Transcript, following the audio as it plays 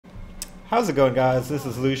How's it going, guys? This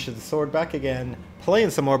is Lucian Sword back again,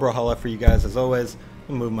 playing some more Brawlhalla for you guys as always.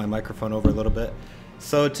 I'll move my microphone over a little bit.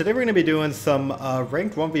 So today we're going to be doing some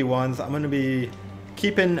ranked 1v1s. I'm going to be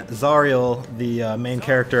keeping Zariel, the main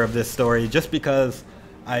character of this story, just because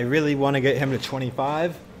I really want to get him to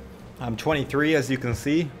 25. I'm 23, as you can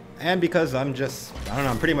see, and because I'm just, I don't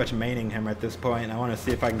know, I'm pretty much maining him at this point. I want to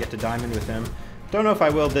see if I can get to diamond with him. Don't know if I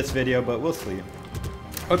will this video, but we'll see.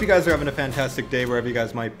 Hope you guys are having a fantastic day wherever you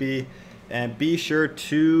guys might be. And be sure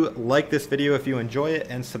to like this video if you enjoy it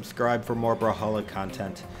and subscribe for more Brawlhalla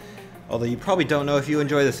content. Although you probably don't know if you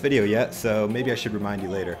enjoy this video yet, so maybe I should remind you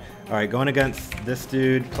later. Alright, going against this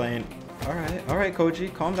dude playing... Alright,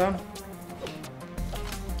 Koji, calm down.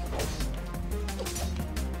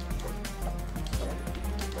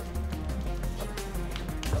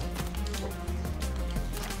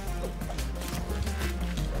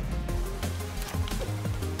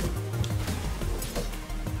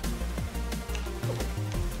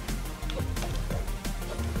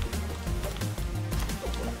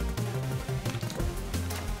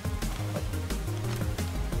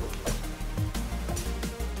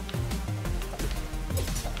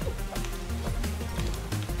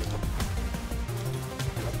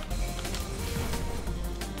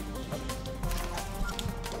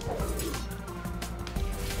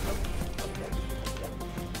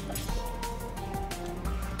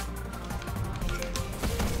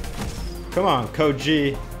 Come on,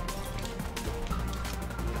 Koji.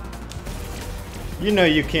 You know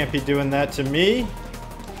you can't be doing that to me.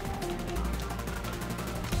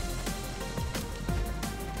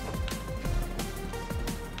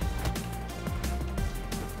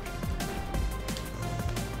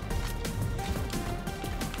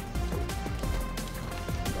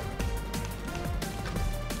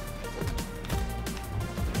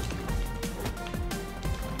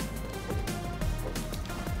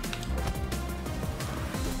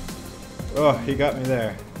 Oh, he got me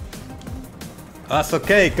there. That's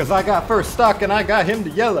okay, because I got first stock and I got him to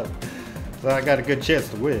yellow. So I got a good chance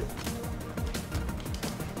to win.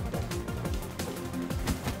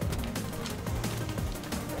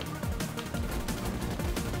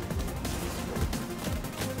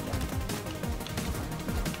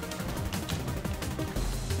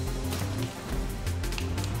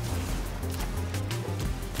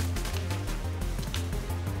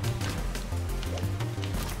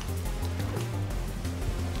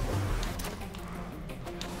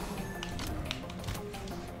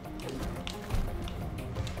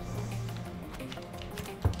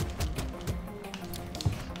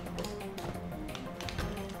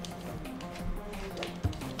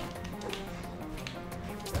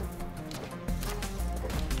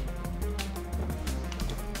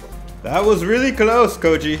 That was really close,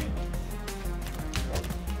 Koji.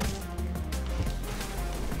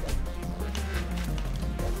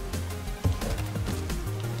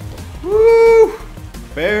 Woo!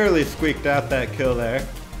 Barely squeaked out that kill there.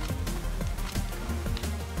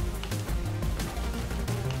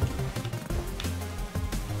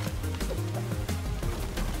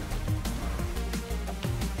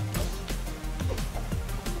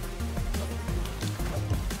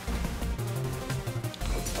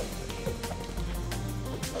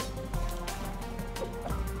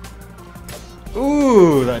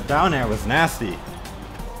 Ooh, that down air was nasty.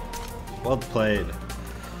 Well played.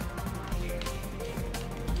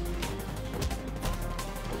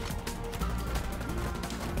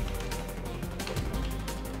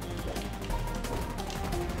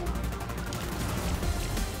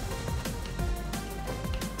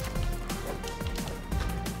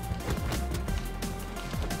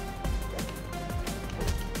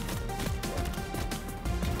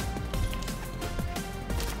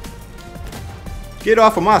 Get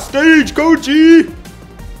off of my stage, Koji!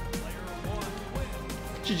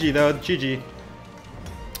 GG though, GG.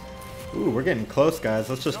 Ooh, we're getting close, guys.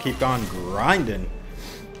 Let's just keep on grinding.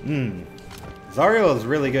 Zariel is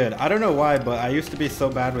really good. I don't know why, but I used to be so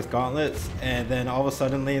bad with gauntlets, and then all of a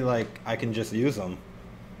sudden, like, I can just use them.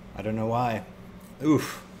 I don't know why.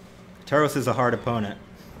 Oof. Taros is a hard opponent.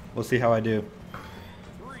 We'll see how I do.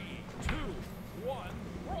 3, 2, 1,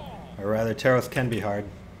 brawl. Or rather, Taros can be hard.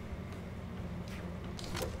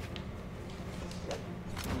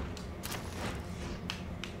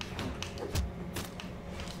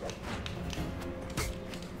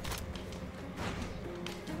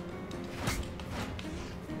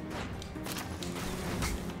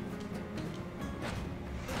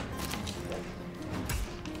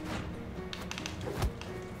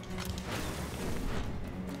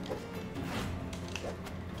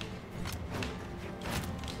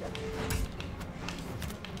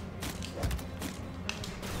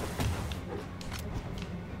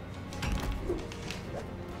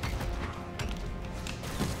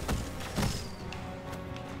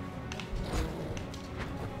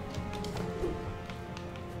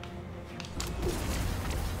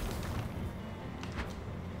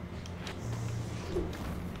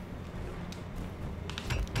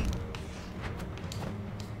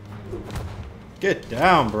 Get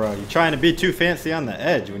down, bro. You're trying to be too fancy on the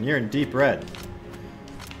edge when you're in deep red.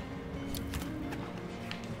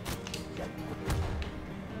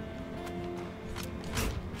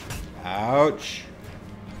 Ouch.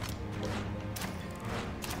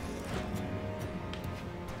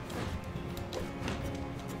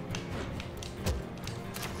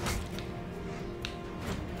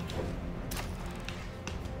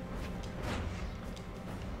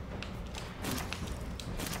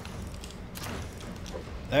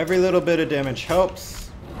 Every little bit of damage helps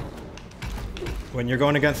when you're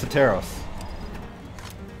going against the Taros.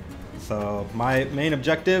 So my main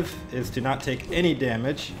objective is to not take any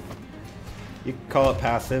damage. You can call it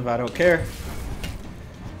passive, I don't care.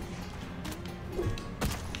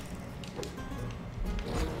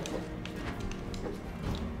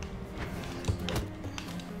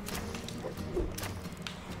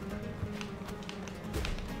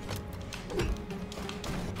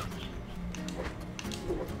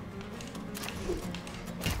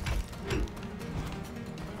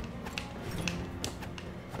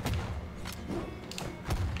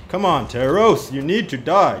 Come on, Taros, you need to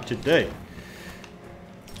die today.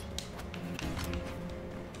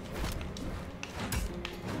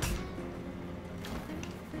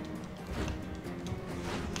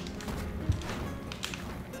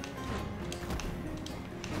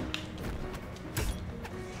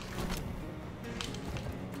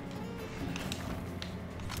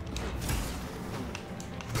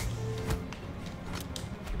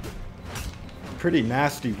 Pretty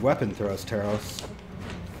nasty weapon throws, Taros.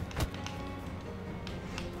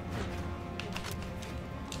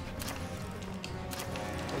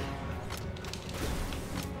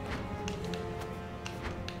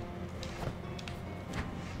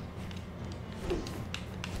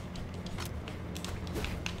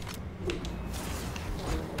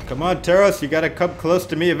 Come on, Taros, you gotta come close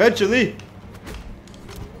to me eventually.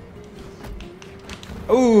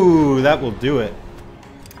 Ooh, that will do it.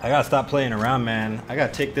 I gotta stop playing around, man. I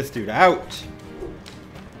gotta take this dude out.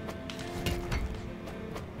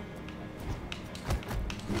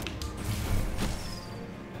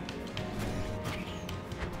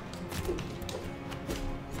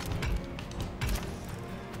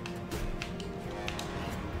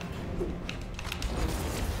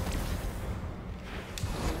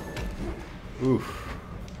 Oof.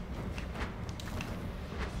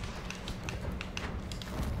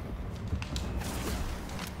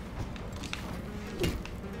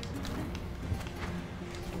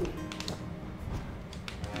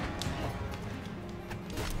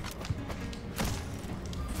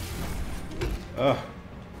 Ugh.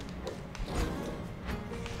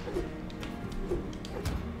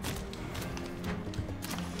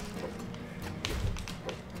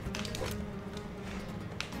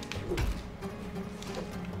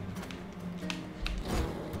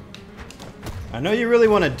 I know you really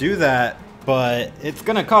want to do that, but it's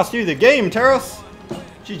gonna cost you the game, Taros.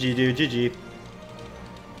 GG, dude, GG.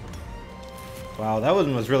 Wow, that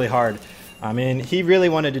one was really hard. I mean, he really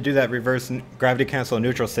wanted to do that reverse gravity cancel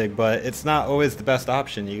neutral sig, but it's not always the best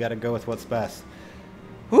option. You gotta go with what's best.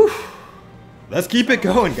 Whew. Let's keep it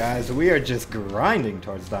going, guys. We are just grinding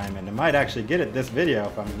towards diamond. I might actually get it this video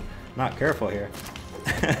if I'm not careful here.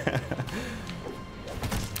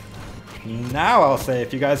 Now I'll say,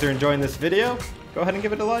 if you guys are enjoying this video, go ahead and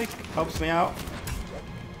give it a like. Helps me out.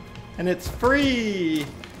 And it's free!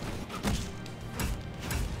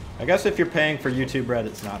 I guess if you're paying for YouTube Red,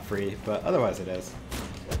 it's not free, but otherwise it is.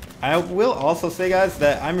 I will also say, guys,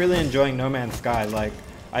 that I'm really enjoying No Man's Sky. Like,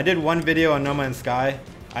 I did one video on No Man's Sky.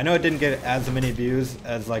 I know it didn't get as many views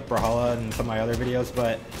as like Brawlhalla and some of my other videos,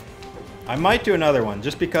 but I might do another one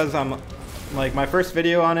just because I'm like, my first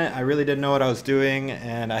video on it, I really didn't know what I was doing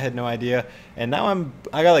and I had no idea. And now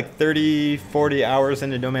I got like 30-40 hours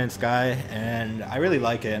into No Man's Sky and I really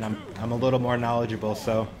like it, and I'm a little more knowledgeable,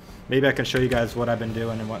 so maybe I can show you guys what I've been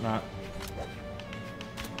doing and whatnot.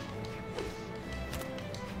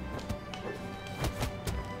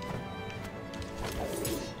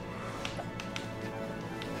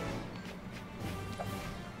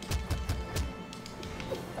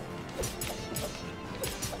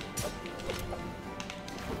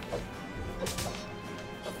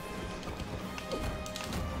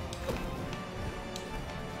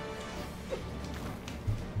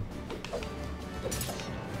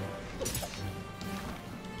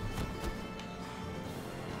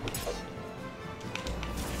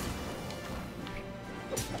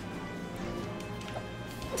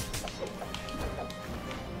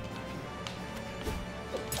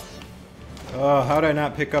 Oh, how did I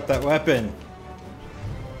not pick up that weapon?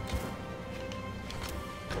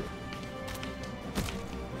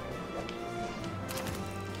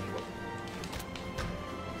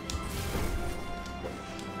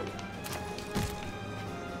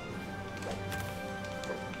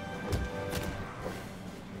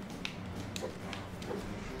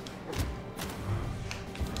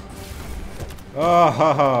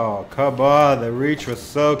 Oh, come on. The reach was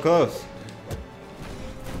so close.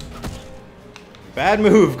 Bad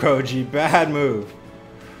move, Koji. Bad move.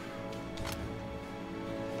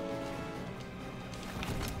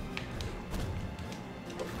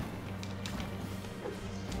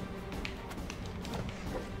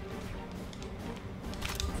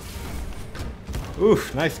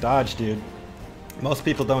 Oof, nice dodge, dude. Most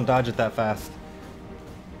people don't dodge it that fast.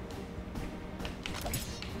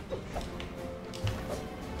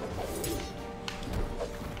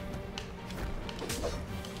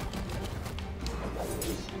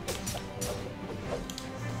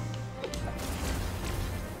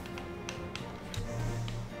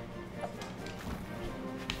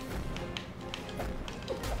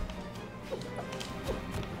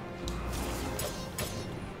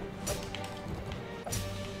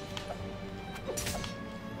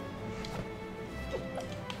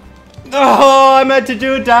 Oh, I meant to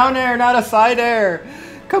do a down air, not a side air.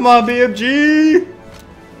 Come on, BMG.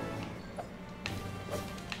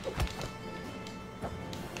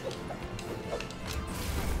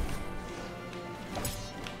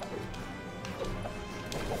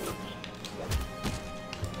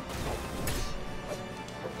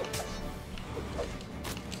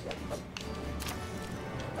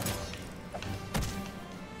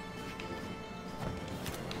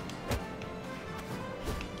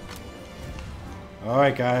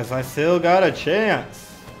 Alright guys, I still got a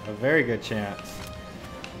chance. A very good chance.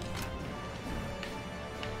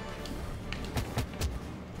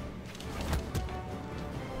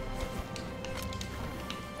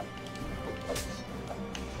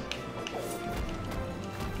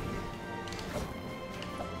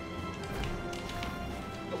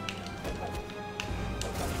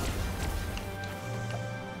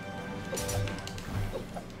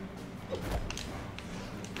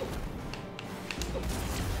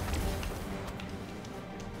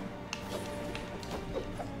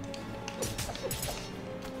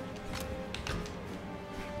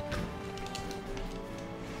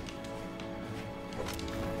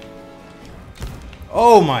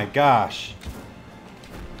 Oh my gosh.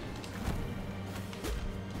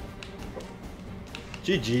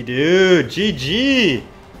 GG, dude. GG.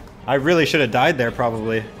 I really should have died there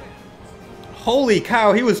probably. Holy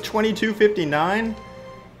cow, he was 2259?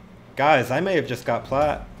 Guys, I may have just got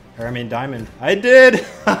plat. Or I mean diamond. I did!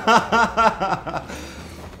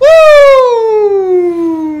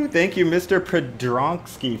 Woo! Thank you, Mr.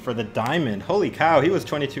 Podronski, for the diamond. Holy cow, he was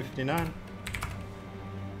 2259.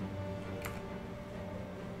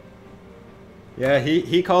 Yeah,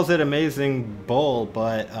 he calls it amazing bull,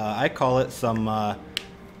 but I call it some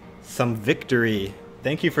victory.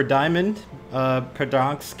 Thank you for diamond,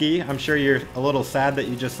 Podronski. I'm sure you're a little sad that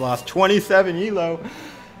you just lost 27 elo,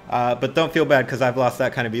 but don't feel bad because I've lost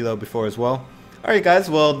that kind of elo before as well. Alright guys,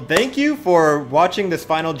 well thank you for watching this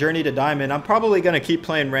final journey to diamond. I'm probably going to keep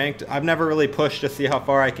playing ranked. I've never really pushed to see how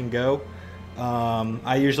far I can go.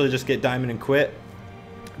 I usually just get diamond and quit.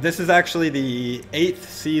 This is actually the 8th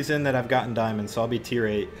season that I've gotten diamond, so I'll be tier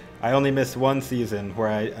 8. I only missed one season where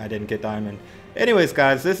I didn't get diamond. Anyways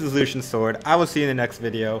guys, this is Lucian Sword. I will see you in the next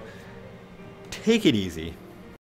video. Take it easy.